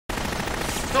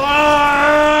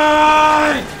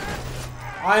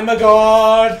I'm a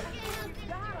god!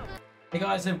 Hey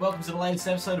guys, and welcome to the latest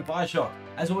episode of Bioshock.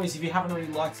 As always, if you haven't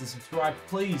already liked and subscribed,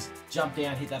 please jump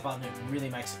down, hit that button. It really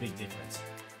makes a big difference.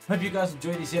 Hope you guys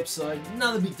enjoyed this episode.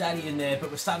 Another big daddy in there,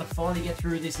 but we're starting to finally get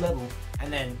through this level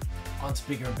and then on to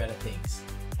bigger and better things.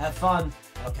 Have fun,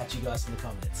 and I'll catch you guys in the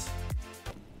comments.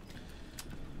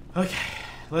 Okay,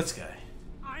 let's go.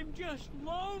 I'm just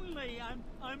lonely.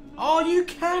 I'm Oh, you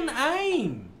can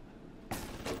aim!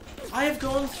 I have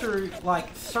gone through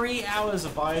like 3 hours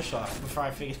of Bioshock before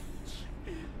I figured.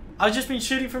 I've just been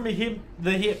shooting from the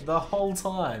hip the whole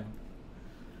time.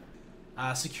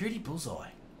 Security bullseye.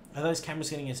 Are those cameras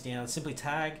getting us down? Simply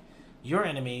tag your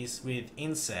enemies with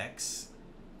insects.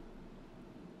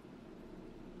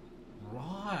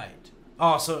 Right.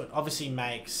 Oh, so it obviously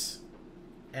makes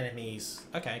enemies.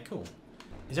 Okay, cool.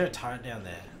 Is there a turret down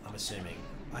there? I'm assuming.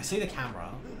 I see the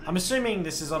camera. I'm assuming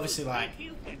this is obviously like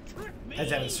a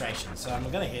demonstration. So I'm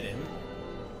gonna hit him.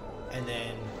 And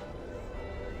then...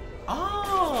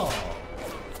 Oh!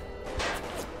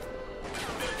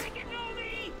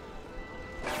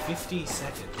 50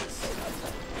 seconds.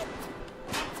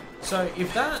 So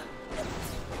if that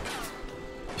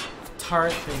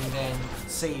turret thing then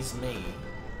sees me,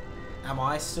 am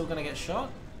I still gonna get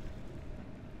shot?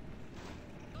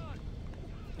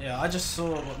 Yeah, I just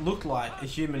saw what looked like a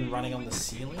human running on the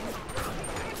ceiling.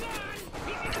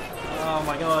 Oh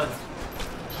my god.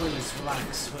 Please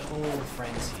relax, we're all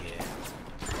friends here.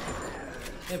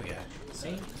 There we go.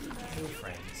 See? We're all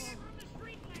friends.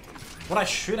 What I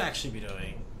should actually be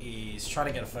doing is try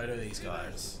to get a photo of these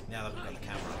guys now that we've got the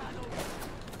camera.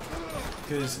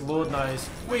 Because Lord knows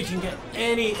we can get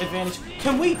any advantage.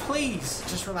 Can we please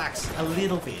just relax a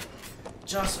little bit?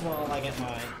 Just while I get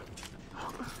my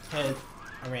head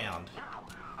around.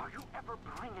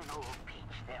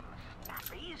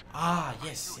 Ah,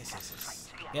 yes.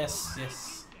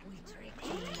 Yes.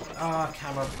 Ah,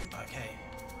 camera. Okay.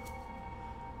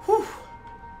 Whew.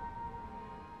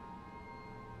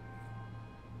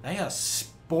 They are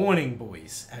spawning,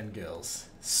 boys and girls.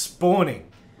 Spawning.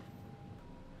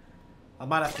 I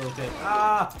might have to look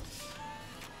at...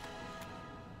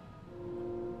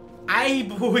 Hey,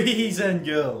 boys and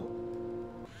girls.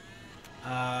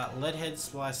 Leadhead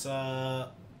splicer.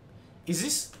 Is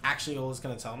this actually all it's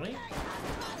going to tell me?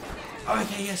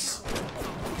 Okay, yes.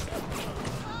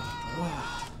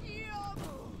 Wow.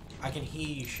 I can hear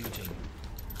you shooting.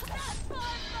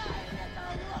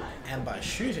 And by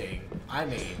shooting, I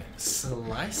mean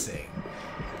slicing.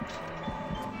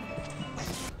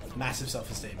 Massive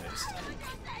self-esteem boost.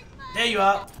 There you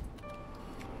are.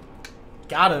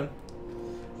 Got him.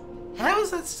 How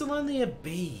is that still only a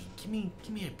B? Give me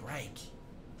a break.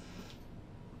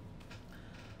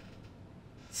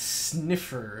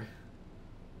 Sniffer.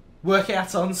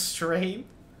 Workouts on stream.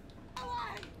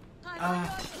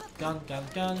 Gun.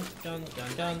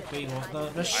 We want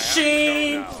the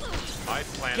machine.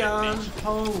 Gun.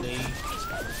 Holy.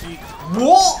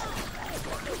 What?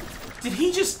 Did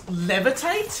he just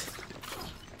levitate?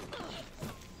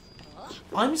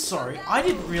 I'm sorry. I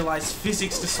didn't realize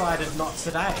physics decided not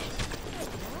today.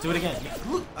 Do it again.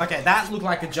 Look. Okay, that looked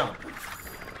like a jump.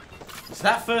 So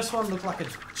that first one looked like a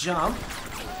jump.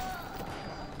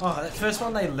 Oh, that first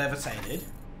one they levitated.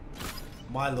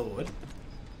 My lord.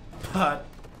 But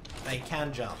they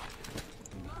can jump.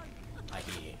 I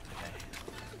hear you. Okay.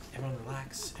 Everyone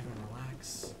relax. Everyone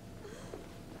relax.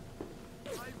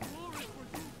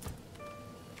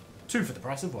 2 for the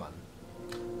price of 1.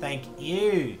 Thank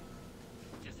you.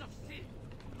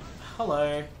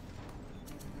 Hello.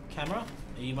 Camera?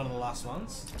 Are you one of the last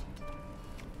ones?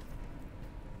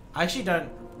 I actually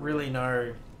don't really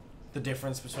know the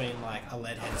difference between like a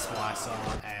leadhead splicer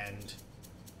and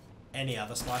any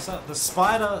other splicer. The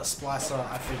spider splicer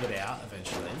I figured out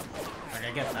eventually. Like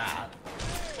I get that.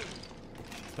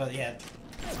 But yeah,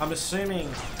 I'm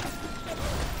assuming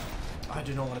I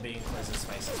do not want to be in closer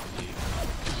spaces with you.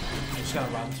 I'm just gonna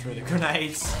run through the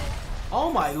grenades. Oh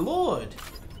my lord!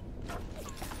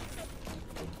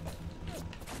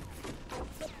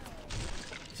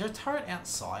 Is there a turret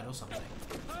outside or something?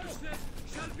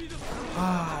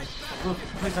 Ah, look,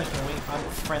 please don't kill me. I'm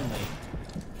friendly.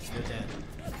 You're dead.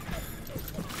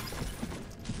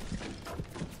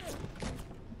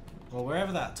 Well,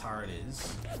 wherever that turret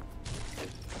is,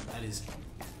 that is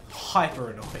hyper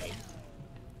annoying.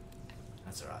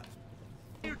 That's alright.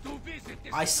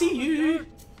 I see you!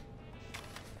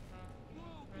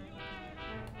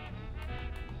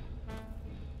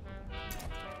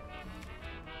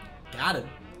 Got him.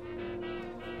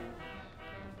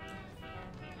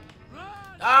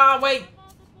 Ah, wait!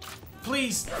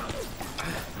 Please!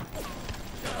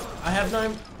 I have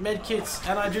no med kits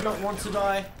and I do not want to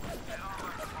die.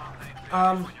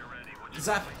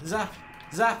 Zap, zap,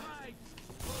 zap.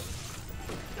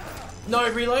 No,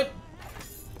 reload.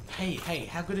 Hey, hey,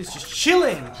 how good is just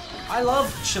chilling? I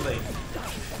love chilling.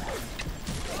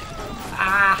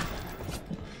 Ah.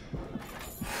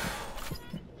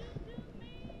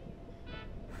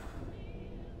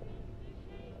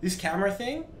 This camera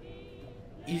thing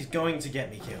is going to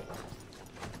get me killed.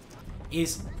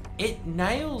 It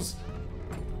nails...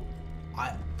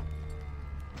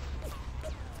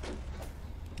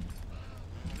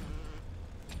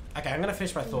 Okay, I'm gonna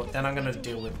finish my thought, then I'm gonna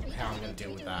deal with how I'm gonna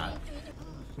deal with that.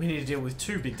 We need to deal with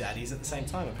two big daddies at the same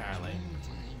time, apparently.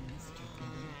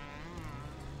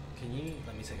 Can you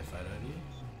let me take a photo of you?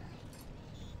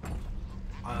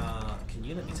 Can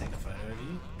you let me take a photo of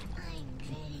you?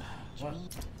 What?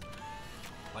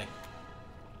 Like...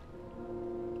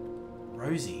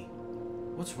 Rosie?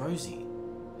 What's Rosie?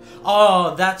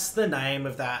 Oh, that's the name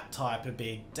of that type of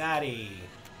big daddy.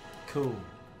 Cool.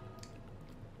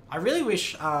 I really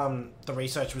wish the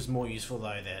research was more useful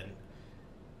though than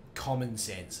common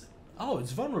sense. Oh,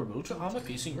 it's vulnerable to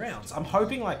armor-piercing rounds. I'm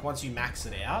hoping like once you max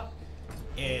it out,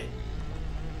 it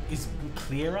is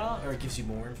clearer or it gives you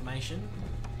more information.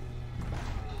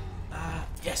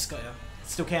 Yes, got ya.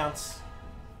 Still counts.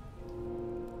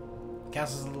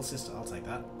 Counts as a little sister. I'll take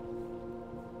that.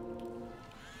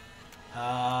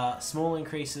 Small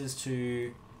increases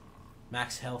to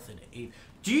max health and E.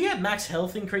 Do you get max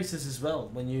health increases as well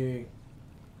when you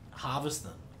harvest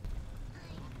them?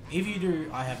 If you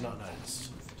do, I have not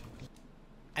noticed.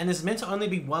 And there's meant to only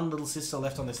be one little sister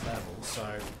left on this level,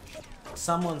 so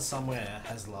someone somewhere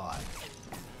has lied.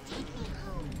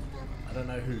 I don't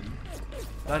know who.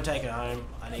 Don't take her home.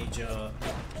 I need your...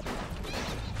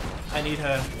 I need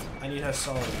her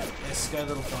soul. Yes, go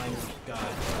little flying guy.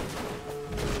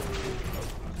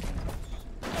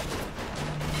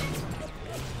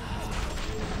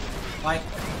 Like...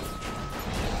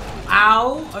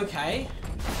 Ow! Okay.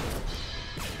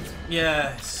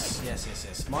 Yes, yes, yes,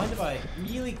 yes. Mind if I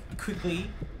really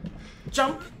quickly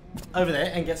jump over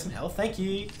there and get some health? Thank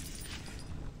you.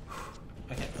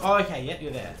 Okay. Oh, okay. Yep,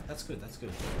 you're there. That's good. That's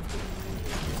good.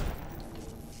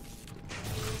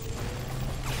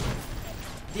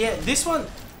 Yeah, this one,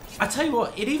 I tell you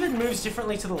what, it even moves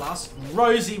differently to the last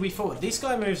Rosie we fought. This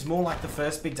guy moves more like the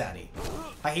first Big Daddy.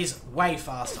 Like, he's way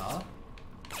faster.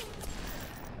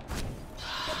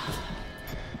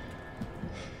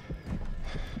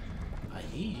 I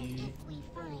hear you.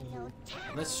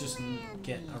 Let's just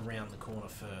get around the corner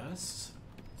first.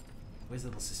 Where's the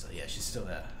little sister? Yeah, she's still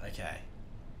there. Okay.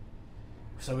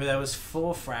 So there was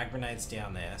 4 frag grenades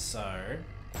down there, so...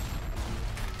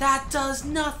 That does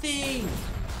nothing!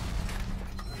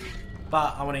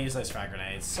 But I want to use those frag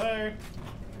grenades, so...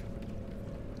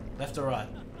 Left or right?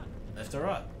 Left or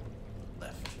right?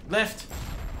 Left. Left!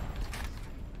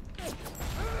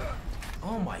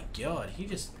 Oh my god, he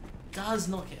just does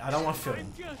not get... I don't want to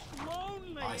film.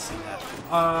 I see that.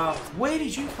 Where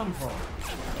did you come from?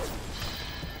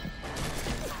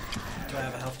 Do I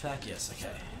have a health pack? Yes,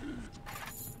 okay.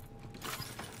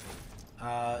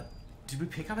 Did we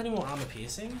pick up any more armor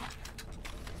piercing?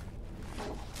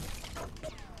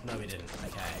 No, we didn't.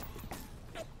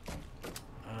 Okay.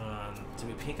 Did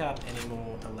we pick up any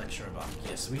more electro buff?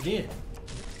 Yes, we did.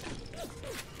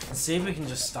 Let's see if we can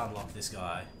just stun lock this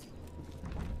guy.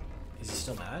 Is he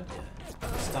still mad?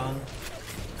 Yeah. Stun.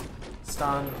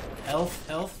 Stun. Elf.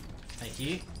 Elf. Thank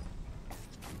you.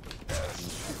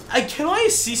 Hey, can I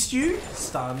assist you?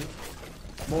 Stun.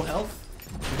 More health.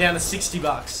 We're down to 60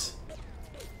 bucks.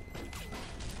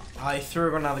 I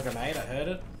threw another grenade, I heard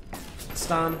it.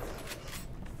 Stun.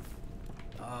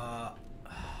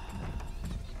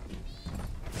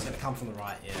 It's gonna come from the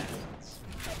right, yeah.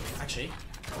 Actually.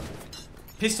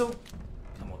 Pistol.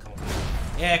 Come on, come on.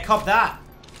 Yeah, cop that.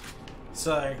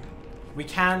 So, we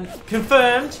can...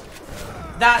 Confirmed!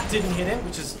 That didn't hit him,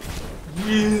 which is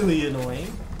really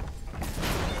annoying.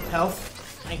 Health.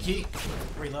 Thank you.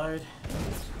 Reload.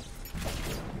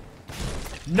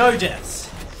 No deaths.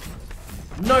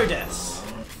 No deaths.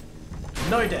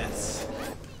 No deaths.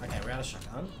 Okay, we're out of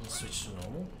shotgun. We'll switch to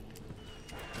normal.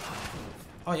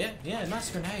 Oh yeah, yeah, nice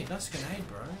grenade. Nice grenade,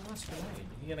 bro. Nice grenade.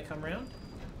 You gonna come around?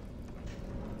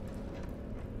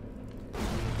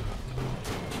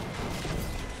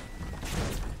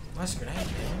 Nice grenade,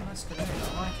 man. Nice grenade.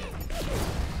 I like it.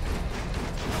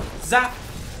 Zap!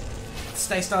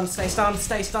 Stay stunned, stay stunned,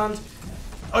 stay stunned.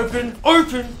 Open,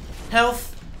 open!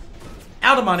 Health.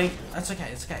 Out of money. That's okay,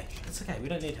 it's okay. It's okay, we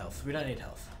don't need health. We don't need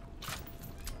health.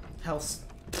 Health.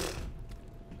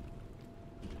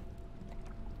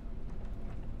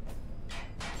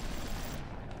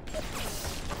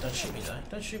 Don't shoot me though.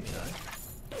 Don't shoot me though.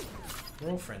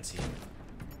 We're all friends here.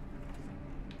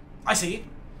 I see you.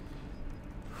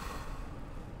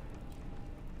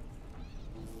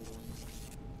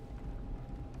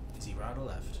 Is he right or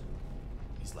left?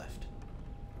 He's left.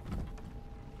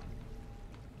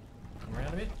 Come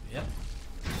around a bit? Yep.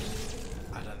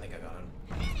 I don't think I got him.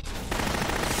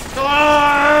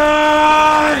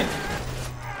 Die!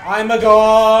 I'm a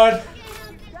god!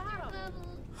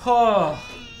 Oh.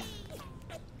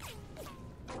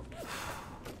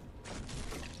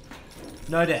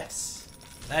 No deaths.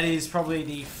 That is probably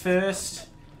the first...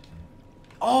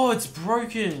 Oh, it's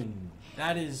broken!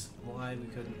 That is why we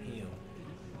couldn't heal.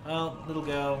 Well, little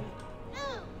girl,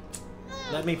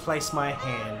 let me place my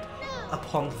hand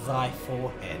upon thy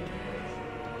forehead.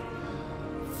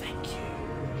 Thank you.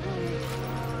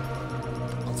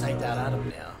 I'll take that out of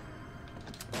now.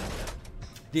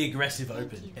 The aggressive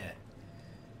open, yeah.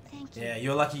 Thank you. Yeah,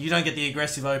 you're lucky you don't get the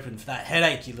aggressive open for that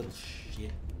headache, you little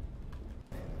shit.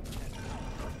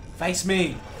 Face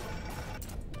me!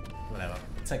 Whatever.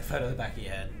 Take a photo of the back of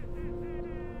your head.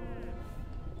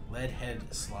 Lead head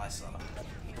slicer.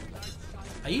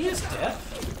 Are you just deaf?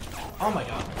 Oh my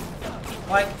god.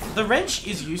 Like, the wrench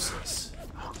is useless.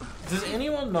 Does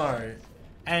anyone know?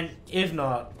 And if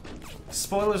not,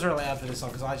 spoilers are allowed for this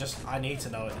one because I need to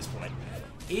know at this point.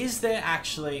 Is there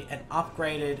actually an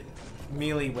upgraded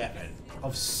melee weapon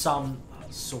of some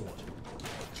sort?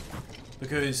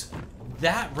 Because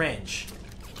that wrench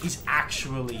is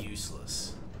actually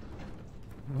useless.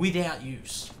 Without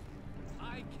use.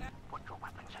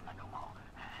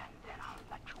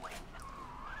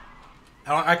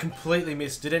 I completely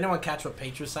missed. Did anyone catch what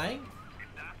Peach was saying?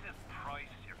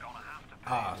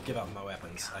 Ah, give up my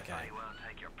weapons. Okay.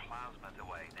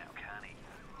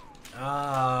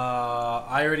 Ah,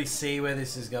 I already see where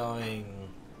this is going.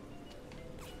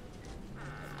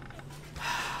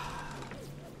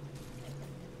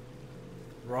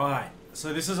 Right.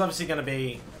 So this is obviously going to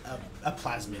be a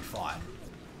plasmid fight.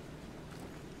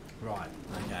 Right.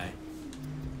 Okay.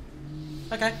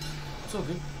 Okay. It's all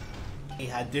good. He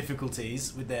had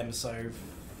difficulties with them so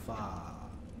far.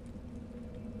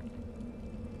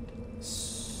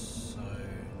 So...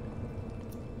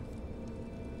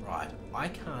 Right. I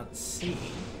can't see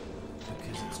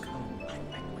because it's cold.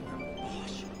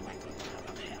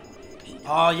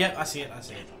 Oh, yep. I see it. I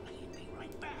see it.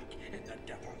 The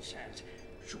devil says,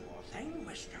 "Sure thing,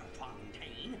 Mr.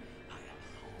 Fontaine. I'll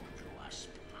hold you a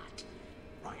spot."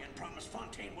 Ryan promised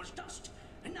Fontaine was dust,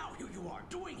 and now here you are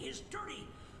doing his dirty.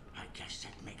 I guess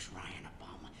that makes Ryan a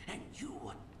bum, and you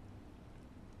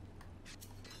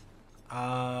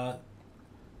a...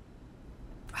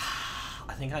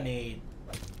 I think I need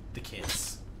the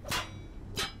kids.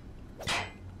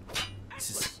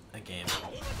 This is a game.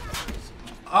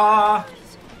 Haha!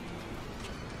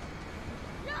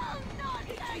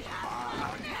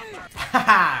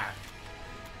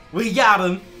 We got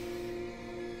him!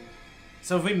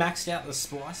 So have we maxed out the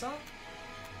splicer?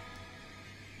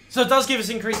 So it does give us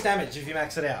increased damage if you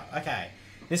max it out. Okay.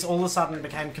 This all of a sudden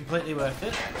became completely worth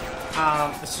it.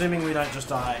 Assuming we don't just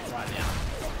die right now.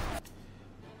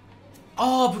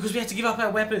 Oh, because we have to give up our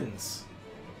weapons.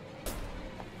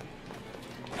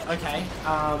 Okay.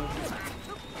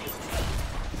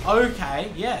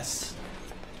 Okay, yes.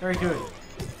 Very good.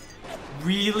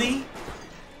 Really?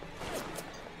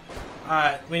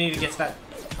 Alright, we need to get to that...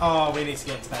 Oh, we need to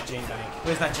get to that gene bank.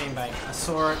 Where's that gene bank? I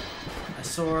saw it. I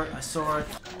saw it. I saw it.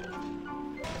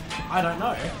 I don't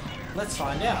know. Let's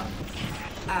find out.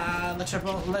 Electro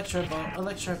ball, electro ball,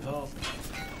 electro ball.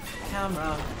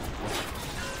 Camera.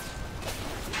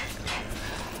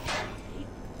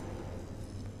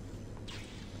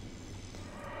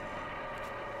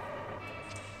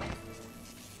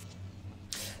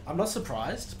 I'm not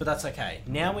surprised, but that's okay.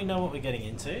 Now we know what we're getting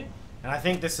into. And I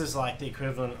think this is like the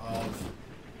equivalent of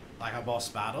like a boss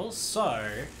battle. So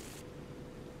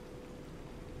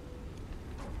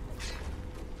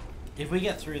if we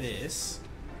get through this,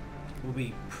 we'll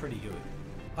be pretty good.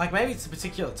 Like maybe it's a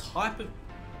particular type of...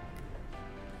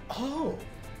 Oh!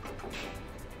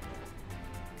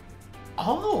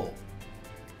 Oh!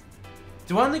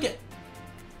 Do I only get...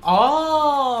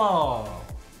 Oh!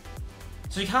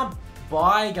 So you can't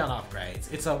buy gun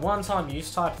upgrades. It's a one-time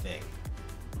use type thing.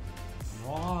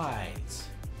 Right.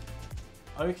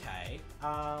 Okay.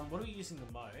 What are we using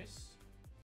the most?